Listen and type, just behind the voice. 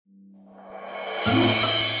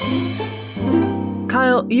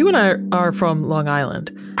Kyle, you and I are from Long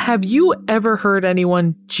Island. Have you ever heard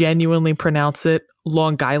anyone genuinely pronounce it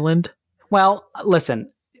Long Island? Well,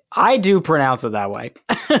 listen, I do pronounce it that way.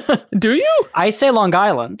 Do you? I say Long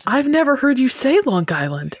Island. I've never heard you say Long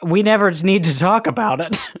Island. We never need to talk about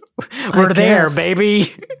it. We're there,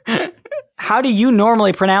 baby. How do you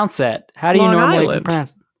normally pronounce it? How do you normally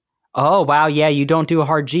pronounce it? Oh, wow. Yeah, you don't do a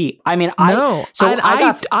hard G. I mean,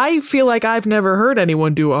 I feel like I've never heard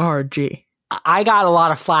anyone do a hard G. I got a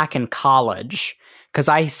lot of flack in college because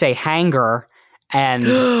I say hanger and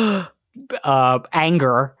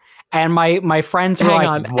anger. And my friends were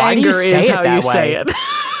why do you say it that way?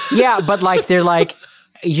 Yeah, but like they're like,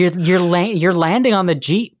 you're landing on the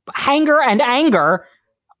G. Hanger and anger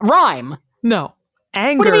rhyme. No.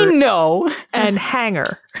 Anger. What do you mean no? And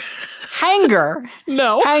hanger. Hanger.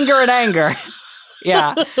 No. Anger and anger.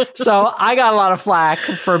 Yeah. So I got a lot of flack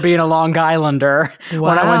for being a Long Islander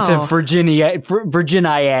when I went to Virginia.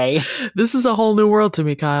 This is a whole new world to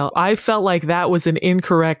me, Kyle. I felt like that was an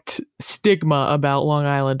incorrect stigma about Long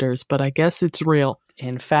Islanders, but I guess it's real.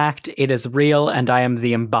 In fact, it is real, and I am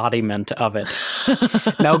the embodiment of it.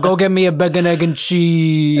 Now go get me a bacon, egg, and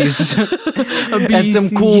cheese. And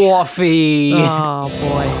some coffee. Oh,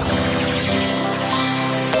 boy.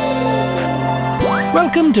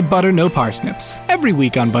 Welcome to Butter No Parsnips. Every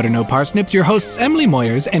week on Butter No Parsnips, your hosts Emily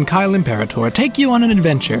Moyers and Kyle Imperator take you on an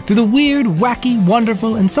adventure through the weird, wacky,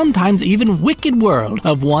 wonderful, and sometimes even wicked world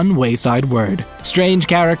of one wayside word. Strange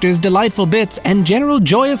characters, delightful bits, and general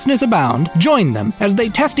joyousness abound. Join them as they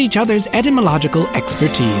test each other's etymological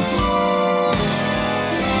expertise.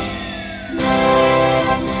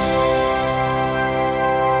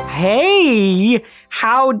 Hey!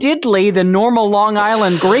 How diddly, the normal Long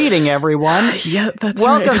Island greeting, everyone. Yeah, that's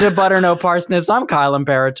Welcome to Butter No Parsnips. I'm Kyle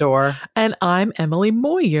Imperator. And I'm Emily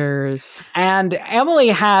Moyers. And Emily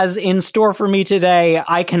has in store for me today,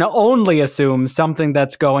 I can only assume, something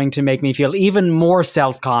that's going to make me feel even more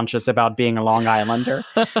self-conscious about being a Long Islander.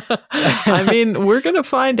 I mean, we're going to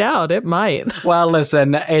find out. It might. Well,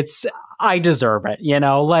 listen, I deserve it,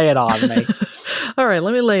 lay it on me. All right,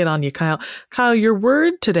 let me lay it on you, Kyle. Kyle, your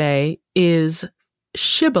word today is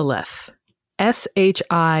Shibboleth.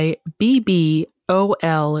 Shibboleth.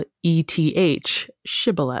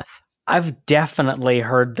 Shibboleth. I've definitely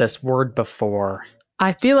heard this word before.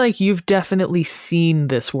 I feel like you've definitely seen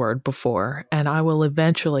this word before, and I will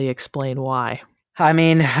eventually explain why. I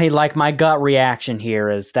mean, like my gut reaction here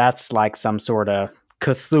is that's like some sort of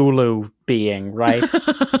Cthulhu being, right?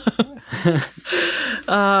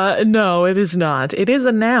 No, it is not. It is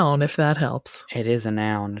a noun, if that helps. It is a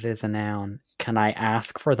noun. Can I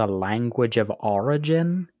ask for the language of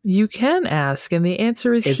origin? You can ask, and the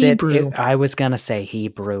answer is Hebrew. I was going to say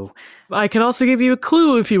Hebrew. I can also give you a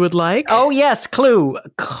clue if you would like. Oh, yes, clue.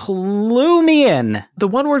 Clue me in. The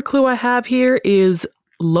one-word clue I have here is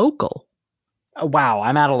local. Wow,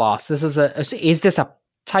 I'm at a loss. Is this a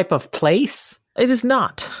type of place? It is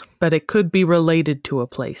not, but it could be related to a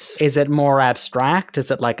place. Is it more abstract?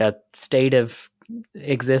 Is it like a state of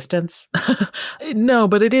existence? No,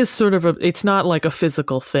 but it is sort of it's not like a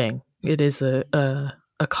physical thing. It is a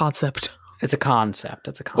concept. It's a concept.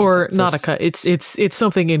 Or not it's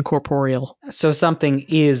something incorporeal. So something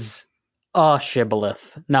is a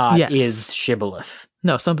shibboleth, not is shibboleth.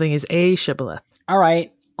 No, something is a shibboleth. All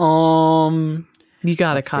right. You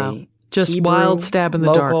got it, Kyle. See. Just Hebrew, wild stab in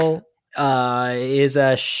the local, dark. Is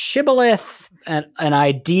a shibboleth an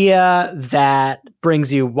idea that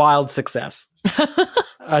brings you wild success?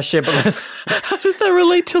 A shibboleth. How does that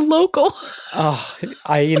relate to local? Oh,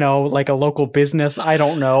 like a local business. I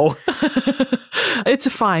don't know. It's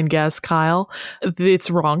a fine guess, Kyle.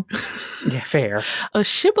 It's wrong. Yeah, fair. A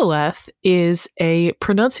shibboleth is a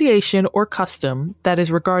pronunciation or custom that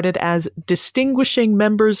is regarded as distinguishing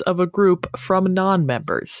members of a group from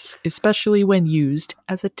non-members, especially when used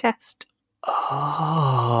as a test.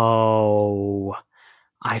 Oh,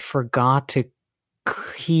 I forgot to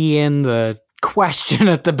key in the question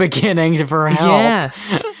at the beginning for help.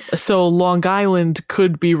 Yes. So Long Island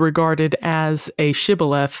could be regarded as a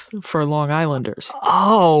shibboleth for Long Islanders.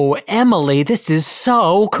 Oh, Emily, this is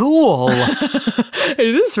so cool.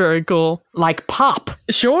 It is very cool. Like pop.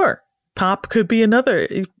 Sure. Pop could be another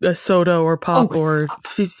soda or pop or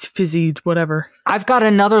fizzy, whatever. I've got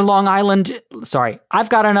another Long Island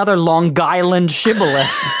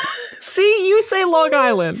shibboleth. See, you say Long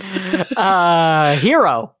Island.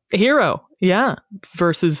 Hero. Yeah.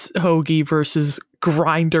 Versus hoagie versus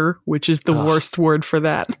grinder, which is the worst word for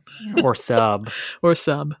that. Or sub.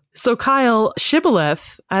 So Kyle,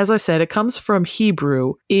 shibboleth, as I said, it comes from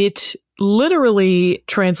Hebrew. It literally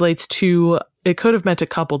translates to It could have meant a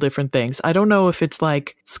couple different things. I don't know if it's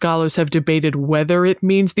like scholars have debated whether it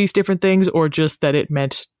means these different things or just that it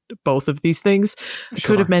meant both of these things. It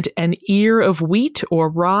could have meant an ear of wheat or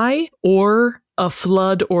rye or a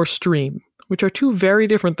flood or stream, which are two very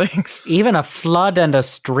different things. Even a flood and a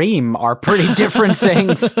stream are pretty different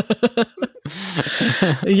things.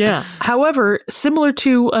 Yeah. However, similar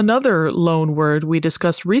to another loan word we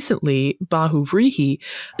discussed recently, bahuvrihi,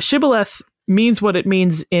 shibboleth means what it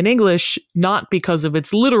means in English, not because of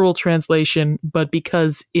its literal translation, but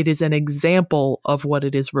because it is an example of what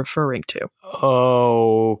it is referring to.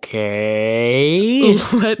 Okay.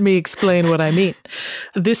 Let me explain what I mean.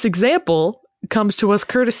 This example comes to us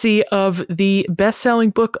courtesy of the best-selling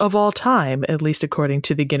book of all time, at least according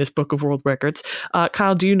to the Guinness Book of World Records.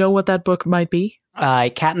 Kyle, do you know what that book might be?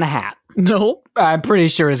 Cat in the Hat. No. I'm pretty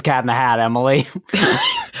sure it's Cat in the Hat, Emily.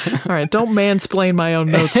 All right, don't mansplain my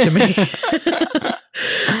own notes to me.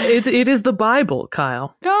 It is the Bible,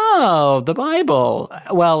 Kyle. Oh, the Bible.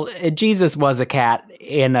 Well, Jesus was a cat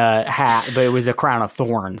in a hat, but it was a crown of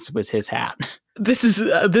thorns was his hat. This is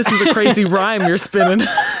a crazy rhyme you're spinning.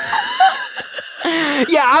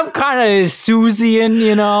 Yeah, I'm kind of Susian,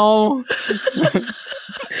 you know.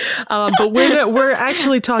 But we're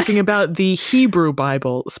actually talking about the Hebrew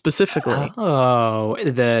Bible specifically. Oh,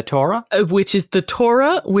 the Torah? Which is the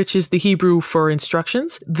Torah, which is the Hebrew for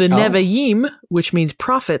instructions, the Nevi'im, which means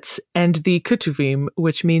prophets, and the Ketuvim,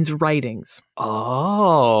 which means writings.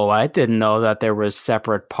 Oh, I didn't know that there was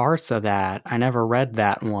separate parts of that. I never read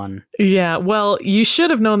that one. Yeah, well, you should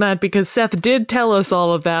have known that because Seth did tell us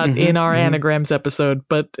all of that in our anagrams episode,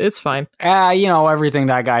 but it's fine. You know, everything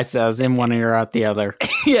that guy says in one ear out the other.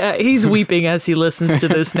 Yeah, he's weeping as he listens to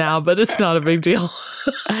this now, but it's not a big deal.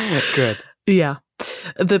 Good. Yeah.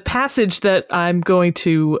 The passage that I'm going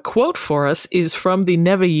to quote for us is from the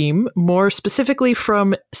Nevi'im, more specifically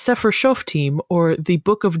from Sefer Shoftim, or the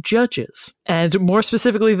Book of Judges. And more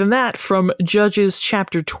specifically than that, from Judges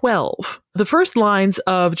chapter 12. The first lines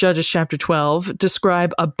of Judges chapter 12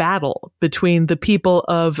 describe a battle between the people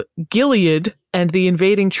of Gilead and the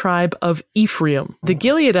invading tribe of Ephraim. The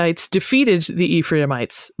Gileadites defeated the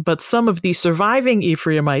Ephraimites, but some of the surviving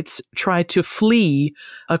Ephraimites tried to flee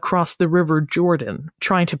across the river Jordan,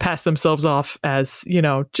 trying to pass themselves off as, you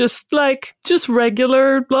know, just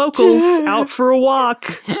regular locals out for a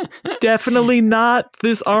walk. Definitely not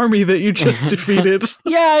this army that you just defeated.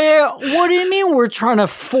 Yeah. What do you mean we're trying to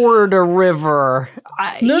ford a river?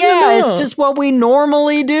 No. It's just what we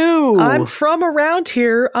normally do. I'm from around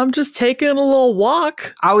here. I'm just taking a little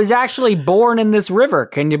walk. I was actually born in this river.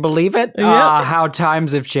 Can you believe it? Yeah. How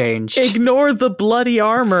times have changed. Ignore the bloody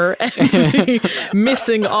armor and the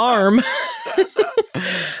missing arm.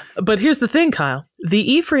 But here's the thing, Kyle.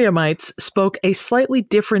 The Ephraimites spoke a slightly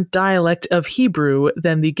different dialect of Hebrew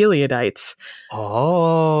than the Gileadites.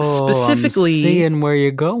 Oh, specifically, I'm seeing where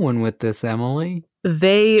you're going with this, Emily.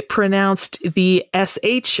 They pronounced the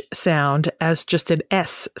SH sound as just an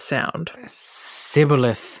S sound.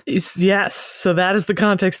 Shibboleth. Yes, so that is the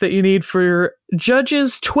context that you need for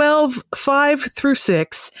Judges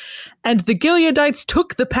 12:5-6. And the Gileadites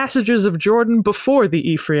took the passages of Jordan before the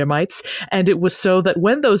Ephraimites, and it was so that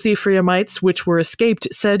when those Ephraimites which were escaped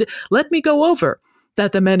said, "Let me go over,"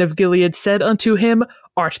 that the men of Gilead said unto him,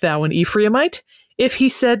 "Art thou an Ephraimite?" If he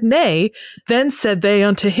said, "Nay," then said they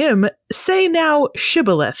unto him, "Say now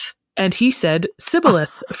Shibboleth." And he said,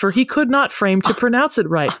 "Sibboleth," for he could not frame to pronounce it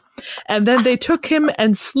right. And then they took him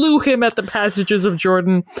and slew him at the passages of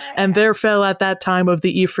Jordan, and there fell at that time of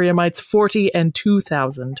the Ephraimites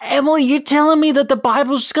 42,000. Emily, you telling me that the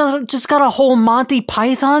Bible's just got a whole Monty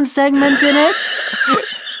Python segment in it?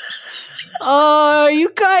 You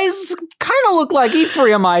guys kind of look like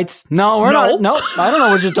Ephraimites. No, we're not. No, I don't know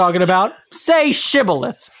what you're talking about. Say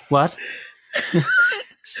Shibboleth. What?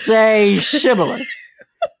 Say Shibboleth.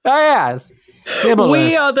 Oh, yes. Shibboleth.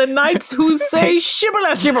 We are the knights who say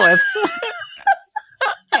Shibboleth. Shibboleth.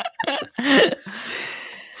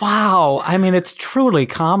 Wow. I mean, it's truly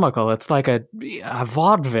comical. It's like a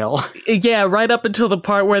vaudeville. Yeah, right up until the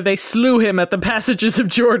part where they slew him at the passages of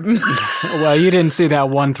Jordan. Well, you didn't see that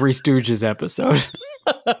one Three Stooges episode.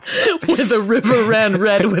 Where the river ran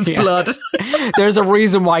red with blood. There's a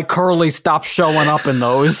reason why Curly stopped showing up in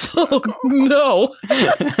those. Oh, no.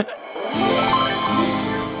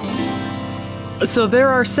 So there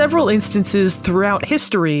are several instances throughout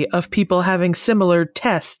history of people having similar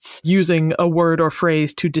tests using a word or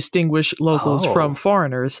phrase to distinguish locals from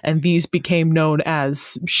foreigners, and these became known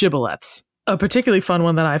as shibboleths. A particularly fun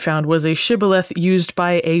one that I found was a shibboleth used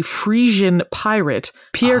by a Frisian pirate.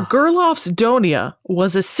 Pierre Gerloff's Donia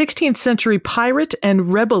was a 16th century pirate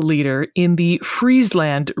and rebel leader in the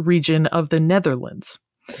Friesland region of the Netherlands.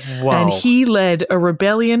 Whoa. And he led a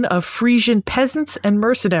rebellion of Frisian peasants and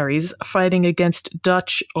mercenaries fighting against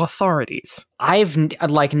Dutch authorities. I've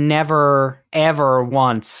never ever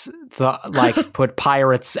once put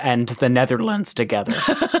pirates and the Netherlands together.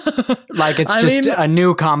 It's a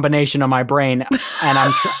new combination of my brain,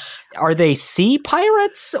 and are they sea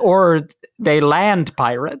pirates or they land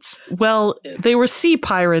pirates? Well, they were sea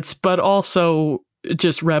pirates, but also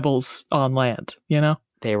just rebels on land, you know?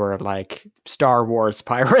 They were like Star Wars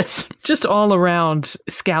pirates. Just all around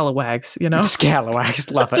scalawags, you know?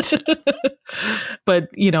 Scalawags, love it. But,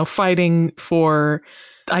 fighting for,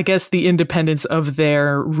 I guess, the independence of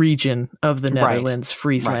their region of the Netherlands,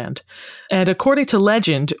 Friesland. Right. And according to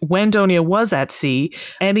legend, when Donia was at sea,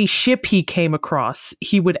 any ship he came across,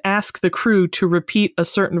 he would ask the crew to repeat a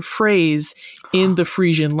certain phrase in the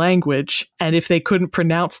Frisian language. And if they couldn't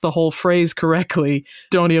pronounce the whole phrase correctly,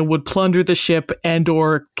 Donia would plunder the ship and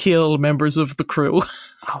or kill members of the crew.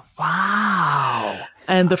 Oh, wow.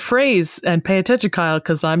 And the phrase, and pay attention, Kyle,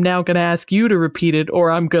 because I'm now going to ask you to repeat it,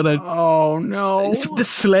 or I'm going to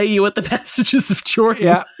slay you at the passages of Jordan.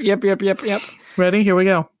 Yeah. Yep. Ready? Here we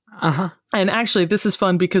go. Uh-huh. And actually, this is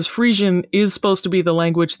fun because Frisian is supposed to be the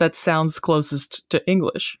language that sounds closest to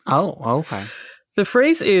English. Oh, okay. The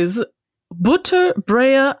phrase is, butter,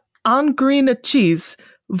 brea, angrine cheese,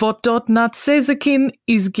 wat dot nat sezekin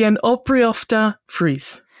is gen opriofta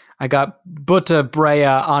Fries. I got butter, brea,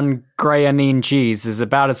 on grayanine cheese is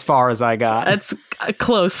about as far as I got. That's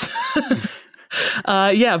close.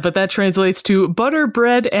 But that translates to butter,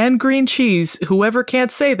 bread, and green cheese. Whoever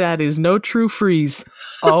can't say that is no true Fries.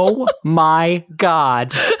 Oh my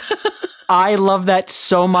God. I love that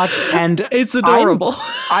so much, and it's adorable.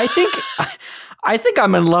 I think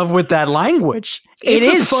I'm in love with that language. It's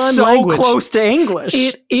a fun so language. Close to English.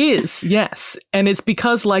 It is, yes. And it's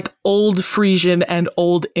because Old Frisian and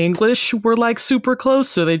Old English were super close,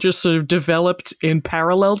 so they just sort of developed in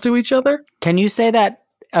parallel to each other. Can you say that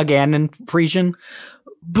again in Frisian?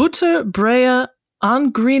 Butter, brea,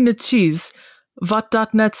 angrine cheese, wat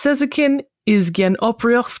dat net sezekin is gen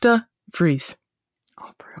opriofta Fries.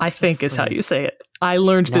 I think is how you say it. I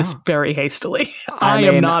learned this very hastily. I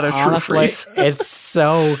am not a true Fries. It's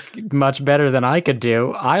so much better than I could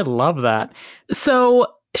do. I love that. So,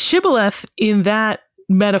 shibboleth in that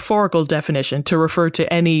metaphorical definition to refer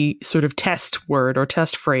to any sort of test word or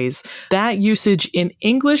test phrase, that usage in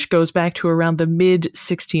English goes back to around the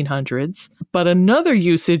mid-1600s. But another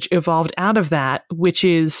usage evolved out of that, which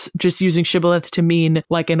is just using shibboleths to mean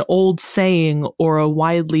an old saying or a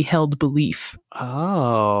widely held belief.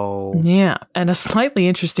 Oh. Yeah. And a slightly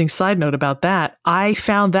interesting side note about that, I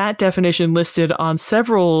found that definition listed on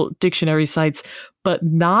several dictionary sites, but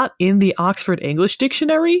not in the Oxford English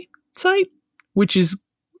Dictionary site, which is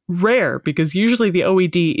rare because usually the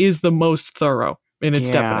OED is the most thorough in its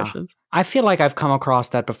definitions. I feel like I've come across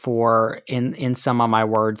that before in some of my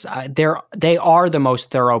words. They are the most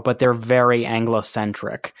thorough, but they're very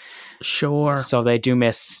Anglo-centric. Sure. So they do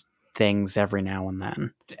miss things every now and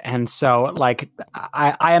then. And so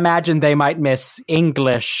I imagine they might miss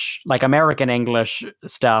English, American English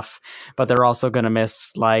stuff, but they're also going to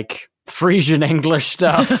miss Frisian English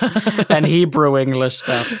stuff and Hebrew English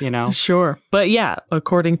stuff, Sure. But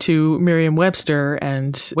according to Merriam-Webster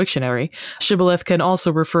and Wiktionary, shibboleth can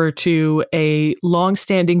also refer to a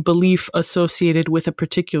long-standing belief associated with a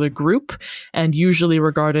particular group and usually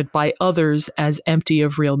regarded by others as empty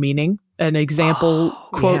of real meaning. An example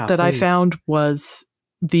quote that I found was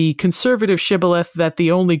the conservative shibboleth that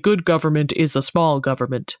the only good government is a small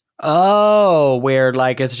government. Oh, where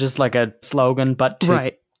it's just a slogan, but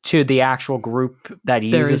to the actual group that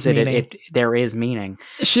uses it, there is meaning.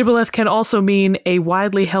 Shibboleth can also mean a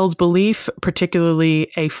widely held belief,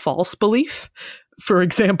 particularly a false belief. For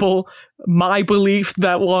example, my belief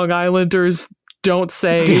that Long Islanders don't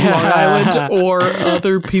say Long Island, or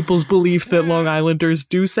other people's belief that Long Islanders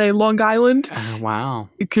do say Long Island. Wow.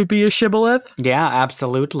 It could be a shibboleth. Yeah,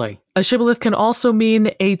 absolutely. A shibboleth can also mean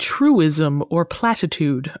a truism or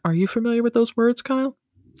platitude. Are you familiar with those words, Kyle?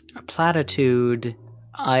 A platitude,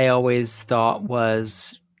 I always thought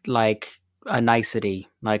was a nicety,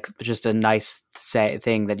 just a nice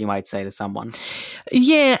thing that you might say to someone.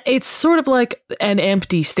 Yeah, it's sort of an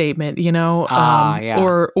empty statement,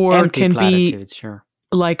 or empty can be sure.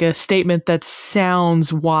 A statement that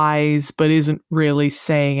sounds wise but isn't really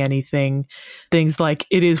saying anything. Things like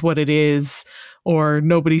 "it is what it is" or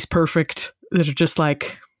 "nobody's perfect," that are just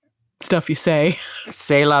stuff you say.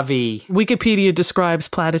 C'est la vie. Wikipedia describes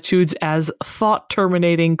platitudes as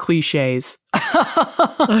thought-terminating cliches.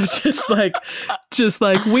 just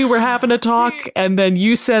like we were having a talk and then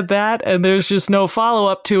you said that and there's just no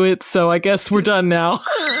follow-up to it, so I guess we're done now.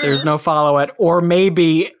 There's no follow-up, or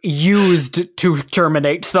maybe used to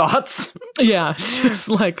terminate thoughts. Yeah, just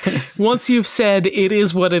like once you've said it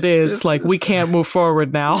is what it is, like we can't move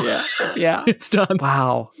forward now. Yeah. It's done.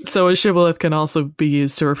 Wow. So a shibboleth can also be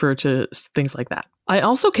used to refer to things like that. I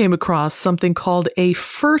also came across something called a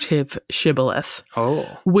furtive shibboleth,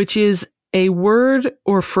 which is a word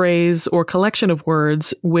or phrase or collection of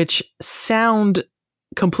words which sound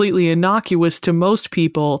completely innocuous to most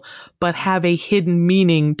people, but have a hidden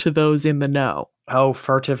meaning to those in the know. Oh,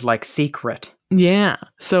 furtive, like secret. Yeah.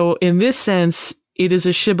 So in this sense, it is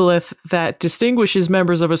a shibboleth that distinguishes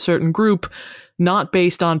members of a certain group, not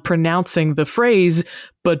based on pronouncing the phrase,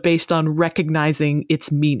 but based on recognizing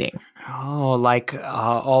its meaning. Oh, like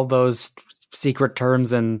all those secret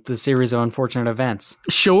terms in the series of unfortunate events.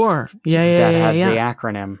 Sure. That had the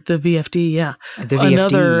acronym. The VFD, yeah. The VFD,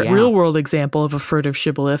 Another real-world example of a furtive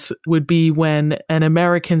shibboleth would be when an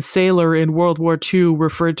American sailor in World War II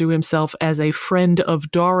referred to himself as a friend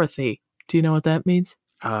of Dorothy. Do you know what that means?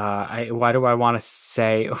 Why do I want to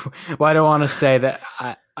say that?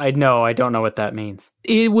 I don't know what that means.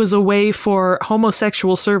 It was a way for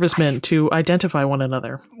homosexual servicemen to identify one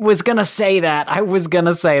another. I was gonna say that. I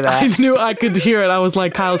knew I could hear it. I was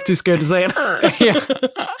like, Kyle's too scared to say it.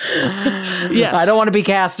 Yes. I don't want to be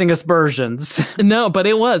casting aspersions. No, but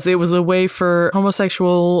it was a way for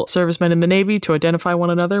homosexual servicemen in the Navy to identify one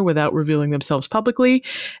another without revealing themselves publicly.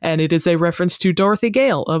 And it is a reference to Dorothy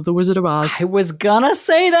Gale of The Wizard of Oz. I was gonna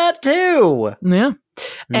say that too. Yeah.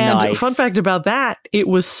 And nice. Fun fact about that, it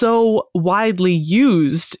was so widely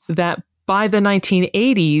used that by the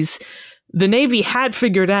 1980s, the Navy had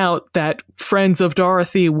figured out that friends of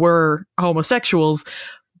Dorothy were homosexuals,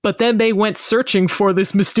 but then they went searching for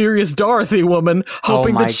this mysterious Dorothy woman,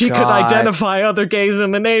 hoping that she could identify other gays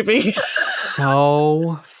in the Navy.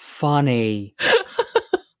 So funny.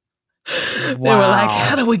 They were like,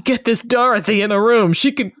 how do we get this Dorothy in a room?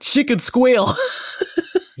 She could squeal.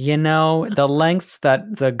 You know, the lengths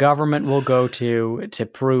that the government will go to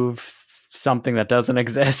prove something that doesn't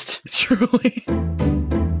exist. Truly.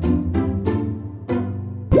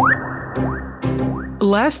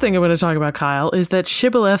 Last thing I'm going to talk about, Kyle, is that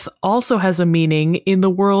shibboleth also has a meaning in the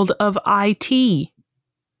world of IT.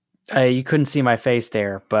 You couldn't see my face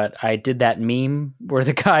there, but I did that meme where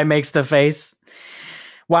the guy makes the face.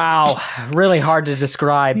 Wow, really hard to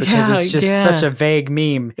describe because it's just such a vague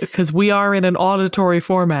meme. Because we are in an auditory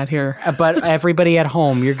format here. But everybody at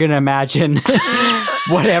home, you're going to imagine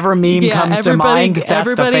whatever meme comes to mind.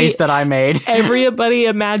 That's the face that I made. Everybody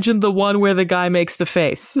imagine the one where the guy makes the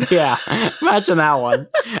face. Yeah, imagine that one.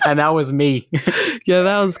 And that was me. Yeah,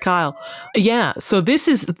 that was Kyle. Yeah, so this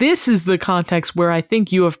is the context where I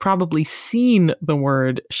think you have probably seen the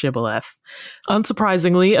word shibboleth.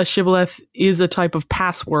 Unsurprisingly, a shibboleth is a type of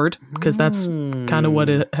password, because that's kind of what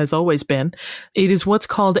it has always been. It is what's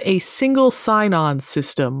called a single sign-on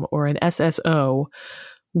system, or an SSO,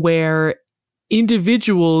 where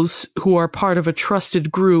individuals who are part of a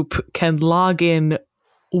trusted group can log in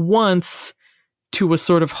once to a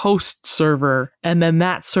sort of host server, and then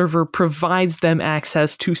that server provides them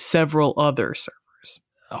access to several other servers.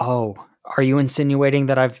 Oh, are you insinuating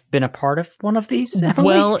that I've been a part of one of these, Emily?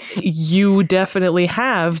 Well, you definitely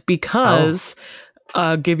have, because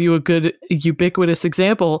I'll give you a good ubiquitous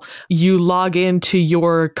example. You log into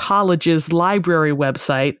your college's library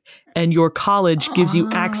website, and your college gives you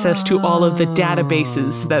access to all of the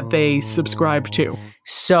databases that they subscribe to.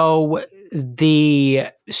 So the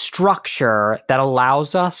structure that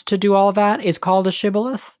allows us to do all that is called a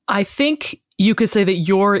shibboleth? I think you could say that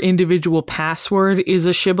your individual password is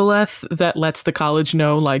a shibboleth that lets the college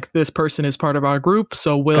know, like, this person is part of our group,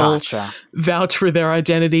 so we'll vouch for their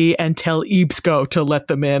identity and tell EBSCO to let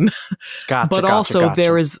them in. But also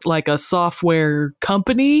there is like a software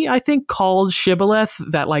company, I think, called Shibboleth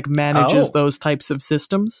that like manages those types of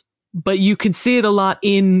systems. But you can see it a lot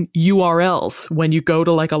in URLs. When you go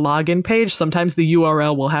to like a login page, sometimes the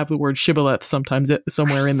URL will have the word shibboleth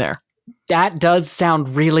somewhere in there. That does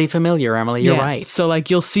sound really familiar, Emily. You're right. So like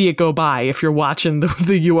you'll see it go by if you're watching the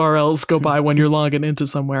URLs go by when you're logging into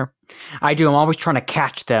somewhere. I do. I'm always trying to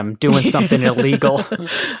catch them doing something illegal.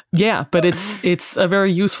 Yeah, but it's a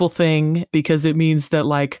very useful thing because it means that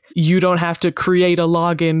like you don't have to create a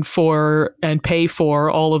login for and pay for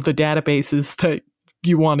all of the databases that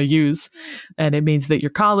you want to use. And it means that your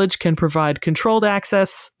college can provide controlled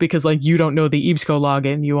access because like you don't know the EBSCO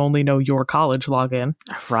login, you only know your college login.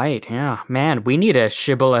 Right, yeah. Man, we need a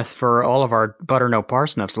Shibboleth for all of our Butter No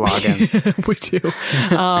Parsnips logins. We do.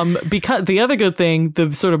 Because the other good thing,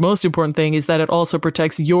 the sort of most important thing, is that it also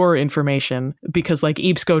protects your information because like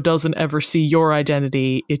EBSCO doesn't ever see your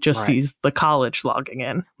identity. It just sees the college logging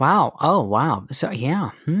in. Wow. Oh, wow. So,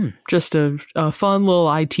 yeah. Just a fun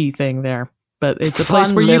little IT thing there. But it's a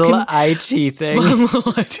place where you can... IT thing. Fun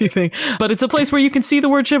little IT thing. But it's a place where you can see the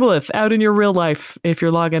word Shibboleth out in your real life. If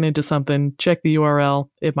you're logging into something, check the URL.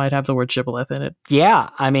 It might have the word Shibboleth in it. Yeah.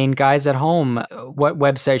 I mean, guys at home, what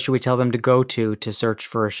website should we tell them to go to search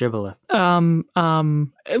for a Shibboleth?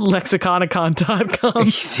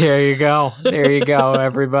 Lexiconicon.com. There you go. There you go,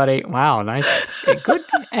 everybody. Wow. Nice. Good,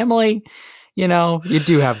 Emily. You know, you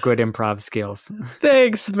do have good improv skills.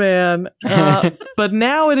 Thanks, man. But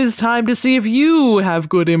now it is time to see if you have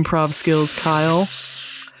good improv skills, Kyle.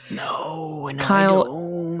 No, Kyle, I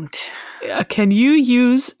don't. Can you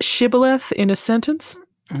use Shibboleth in a sentence?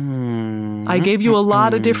 I gave you a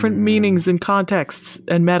lot of different meanings and contexts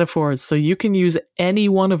and metaphors, so you can use any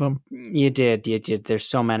one of them. You did. There's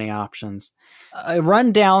so many options.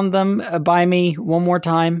 Run down them by me one more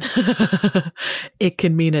time. It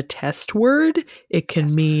can mean a test word. It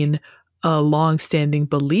can mean a long-standing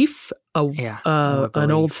belief,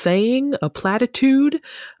 an old saying, a platitude,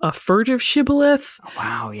 a furtive shibboleth. Oh,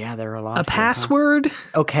 wow, yeah, there are a lot. A password.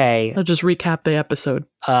 Huh? Okay. I'll just recap the episode.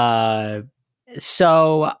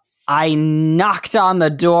 So I knocked on the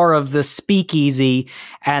door of the speakeasy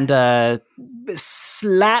and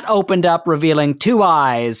slat opened up, revealing two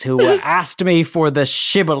eyes who asked me for the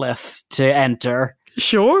shibboleth to enter.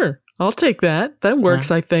 Sure, I'll take that. That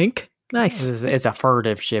works, I think. Nice. It's a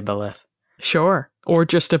furtive shibboleth. Sure. Or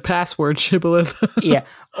just a password shibboleth. Yeah.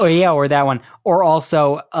 Or that one. Or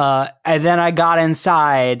also, and then I got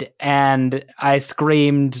inside and I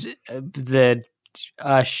screamed the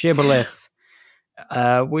shibboleth,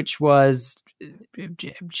 which was...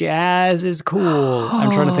 Jazz is cool.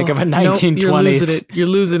 I'm trying to think of a 1920s. Nope, you're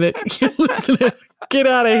losing it. Get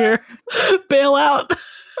out of here. Bail out.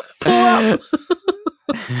 Pull out.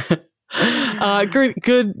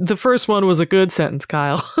 Good. The first one was a good sentence,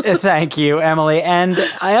 Kyle. Thank you, Emily. And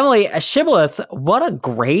Emily, a shibboleth, what a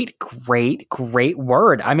great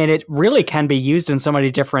word. I mean, it really can be used in so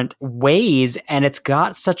many different ways, and it's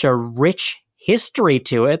got such a rich history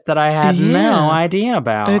to it that I had no idea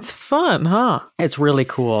about. It's fun, huh? It's really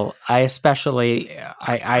cool. I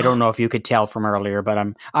don't know if you could tell from earlier, but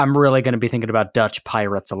I'm really going to be thinking about Dutch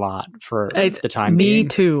pirates a lot for the time being. Me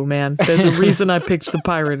too, man. There's a reason I picked the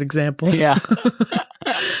pirate example. Yeah.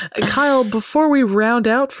 Kyle, before we round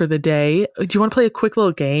out for the day, do you want to play a quick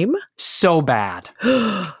little game? So bad.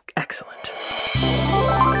 Excellent.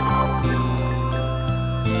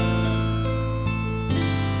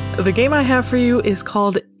 The game I have for you is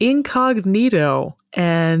called Incognito,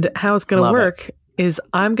 and how it's going to work is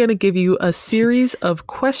I'm going to give you a series of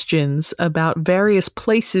questions about various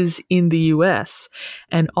places in the U.S.,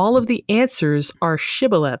 and all of the answers are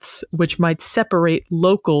shibboleths, which might separate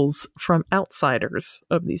locals from outsiders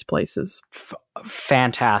of these places.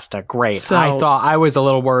 Fantastic. Great. So, I thought I was a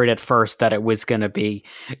little worried at first that it was going to be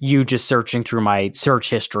you just searching through my search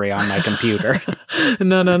history on my computer.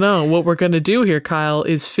 No. What we're going to do here, Kyle,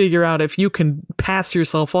 is figure out if you can pass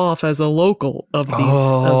yourself off as a local of these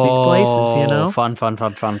places, you know? Fun. All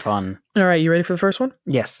right, you ready for the first one?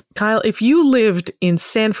 Yes. Kyle, if you lived in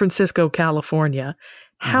San Francisco, California,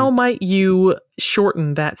 how might you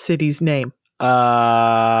shorten that city's name? I've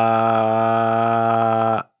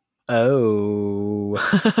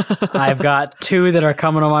got two that are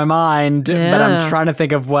coming to my mind, but I'm trying to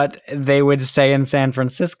think of what they would say in San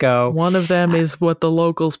Francisco. One of them is what the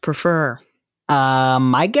locals prefer.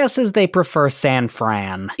 My guess is they prefer San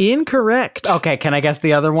Fran. Incorrect. Okay, can I guess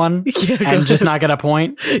the other one? Yeah, and just not get a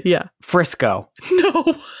point? Yeah. Frisco.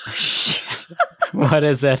 No. Shit. What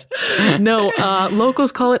is it? No,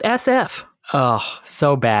 locals call it SF. Oh,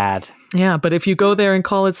 so bad. Yeah, but if you go there and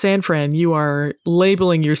call it San Fran, you are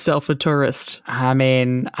labeling yourself a tourist. I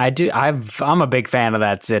mean, I'm a big fan of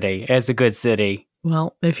that city. It's a good city.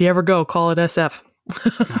 Well, if you ever go, call it SF.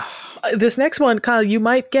 This next one, Kyle, you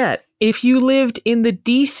might get. If you lived in the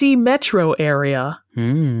DC metro area,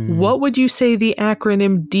 what would you say the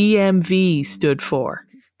acronym DMV stood for?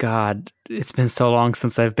 God, it's been so long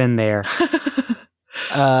since I've been there.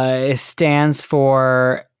 It stands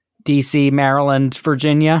for DC, Maryland,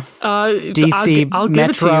 Virginia. DC I'll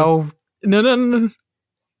Metro. Give it to you. No.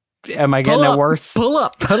 Am I getting it worse? Pull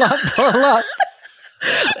up. Pull up.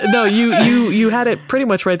 No, you had it pretty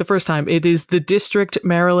much right the first time. It is the District,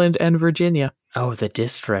 Maryland, and Virginia. Oh, the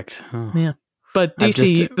district. Oh. Yeah. But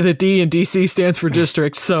DC, the D in DC stands for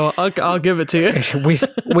district, so I'll give it to you.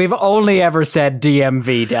 We've only ever said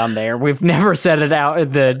DMV down there. We've never said it out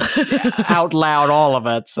loud, all of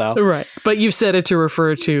it. So right, but you've said it to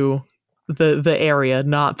refer to the area,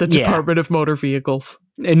 not the Department of Motor Vehicles.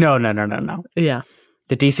 No. Yeah,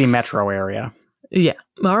 the DC metro area. Yeah.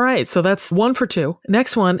 All right, so that's 1 for 2.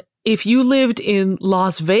 Next one: if you lived in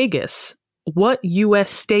Las Vegas, what U.S.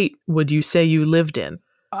 state would you say you lived in?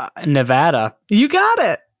 Nevada. You got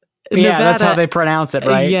it. Yeah, Nevada, that's how they pronounce it,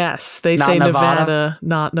 right? Yes, they say Nevada,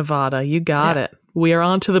 not Nevada. You got it. We are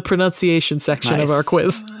on to the pronunciation section of our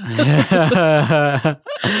quiz.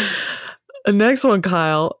 Next one,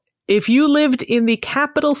 Kyle. If you lived in the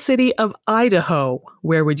capital city of Idaho,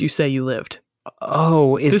 where would you say you lived?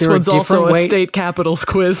 Oh, this one's also a state capitals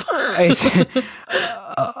quiz.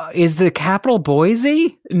 Is the capital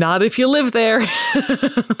Boise? Not if you live there.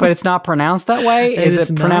 But it's not pronounced that way? Is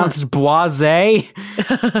it pronounced Boise?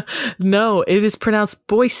 No, it is pronounced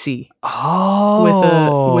Boise.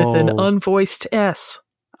 Oh. With an unvoiced S.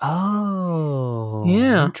 Oh.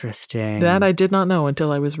 Yeah. Interesting. That I did not know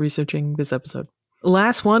until I was researching this episode.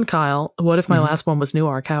 Last one, Kyle. What if my last one was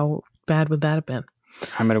Newark? How bad would that have been?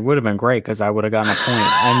 I mean, it would have been great because I would have gotten a point.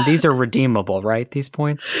 And these are redeemable, right? These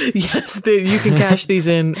points? Yes, you can cash these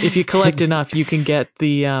in. If you collect enough, you can get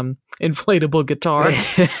the inflatable guitar.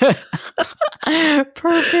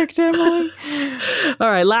 Perfect, Emily. All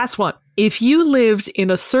right, last one. If you lived in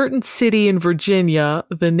a certain city in Virginia,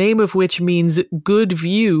 the name of which means good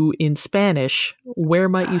view in Spanish, where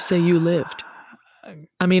might you say you lived?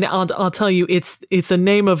 I mean, I'll tell you, it's a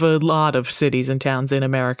name of a lot of cities and towns in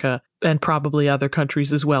America and probably other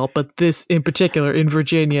countries as well. But this in particular, in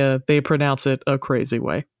Virginia, they pronounce it a crazy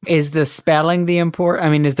way. Is the spelling the important? I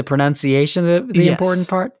mean, is the pronunciation the important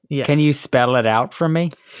part? Yes. Can you spell it out for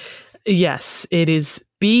me? Yes, it is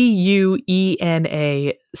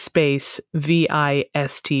Buena space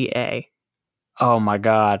Vista. Oh my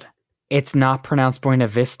God. It's not pronounced Buena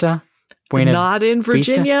Vista? Not in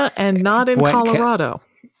Virginia Vista? And not in Colorado.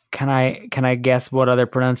 Can I guess what other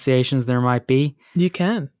pronunciations there might be? You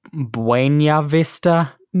can. Buena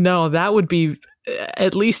Vista? No, that would be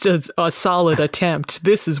at least a solid attempt.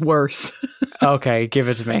 This is worse. Okay, give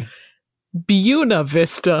it to me. Buena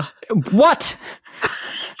Vista. What?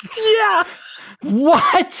 Yeah.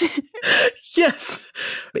 What? Yes.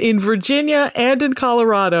 In Virginia and in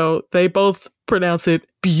Colorado, they both pronounce it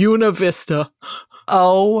Buena Vista.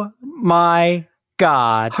 Oh my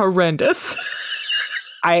God. Horrendous.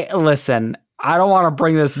 Listen, I don't want to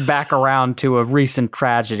bring this back around to a recent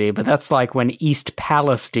tragedy, but that's like when East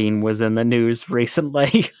Palestine was in the news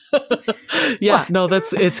recently. Yeah, no,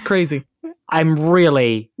 it's crazy. I'm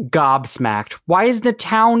really gobsmacked. Why is the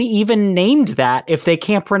town even named that if they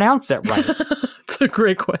can't pronounce it right? It's a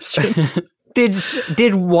great question.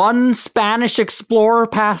 Did one Spanish explorer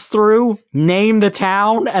pass through, name the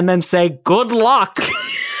town, and then say, good luck?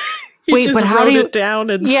 Wait, but how do you down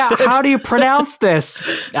and how do you pronounce this?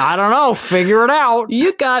 I don't know. Figure it out.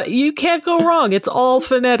 You can't go wrong. It's all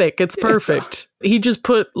phonetic. It's perfect. He just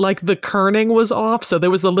put like the kerning was off, so there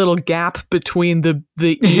was a little gap between the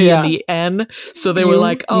E and the N. So they were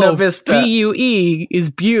like, "Oh, B-U-E is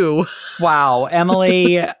Bew." Wow,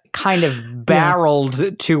 Emily kind of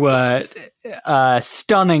barreled to a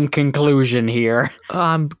stunning conclusion here.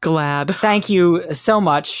 I'm glad. Thank you so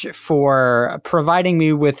much for providing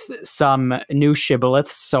me with some new shibboleths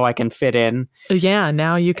so I can fit in. Yeah,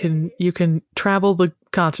 now you can travel the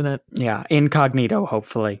continent. Yeah, incognito,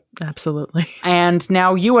 hopefully. Absolutely. And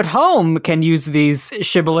now you at home can use these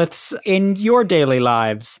shibboleths in your daily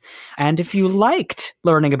lives. And if you liked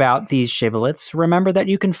learning about these shibboleths, remember that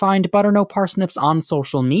you can find Butter No Parsnips on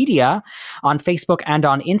social media, on Facebook and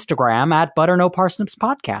on Instagram at Butter No Parsnips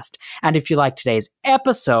Podcast. And if you liked today's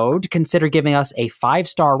episode, consider giving us a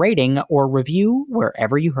 5-star rating or review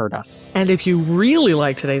wherever you heard us. And if you really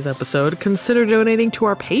liked today's episode, consider donating to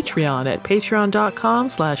our Patreon at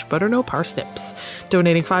patreon.com/butternoparsnips.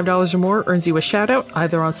 Donating $5 or more earns you a shout out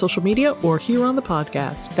either on social media or here on the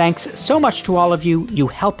podcast. Thanks so much to all of you. You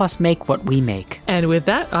help us make what we make. And with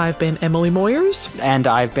that, I've been Emily Moyers. And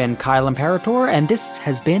I've been Kyle Imperator, and this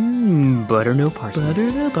has been Butter No Parsnips. Butter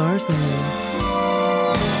No Parsnips.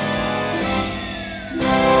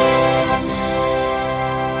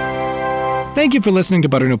 Thank you for listening to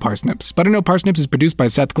Butter No Parsnips. Butter No Parsnips is produced by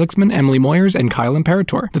Seth Glicksman, Emily Moyers, and Kyle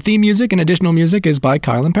Imperator. The theme music and additional music is by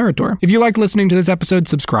Kyle Imperator. If you liked listening to this episode,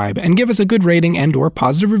 subscribe and give us a good rating and or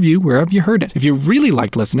positive review wherever you heard it. If you really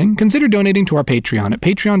liked listening, consider donating to our Patreon at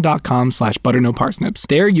patreon.com/butternoparsnips.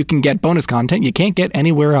 There you can get bonus content you can't get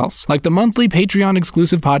anywhere else, like the monthly Patreon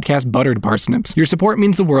exclusive podcast Buttered Parsnips. Your support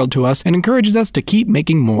means the world to us and encourages us to keep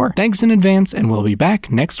making more. Thanks in advance, and we'll be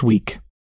back next week.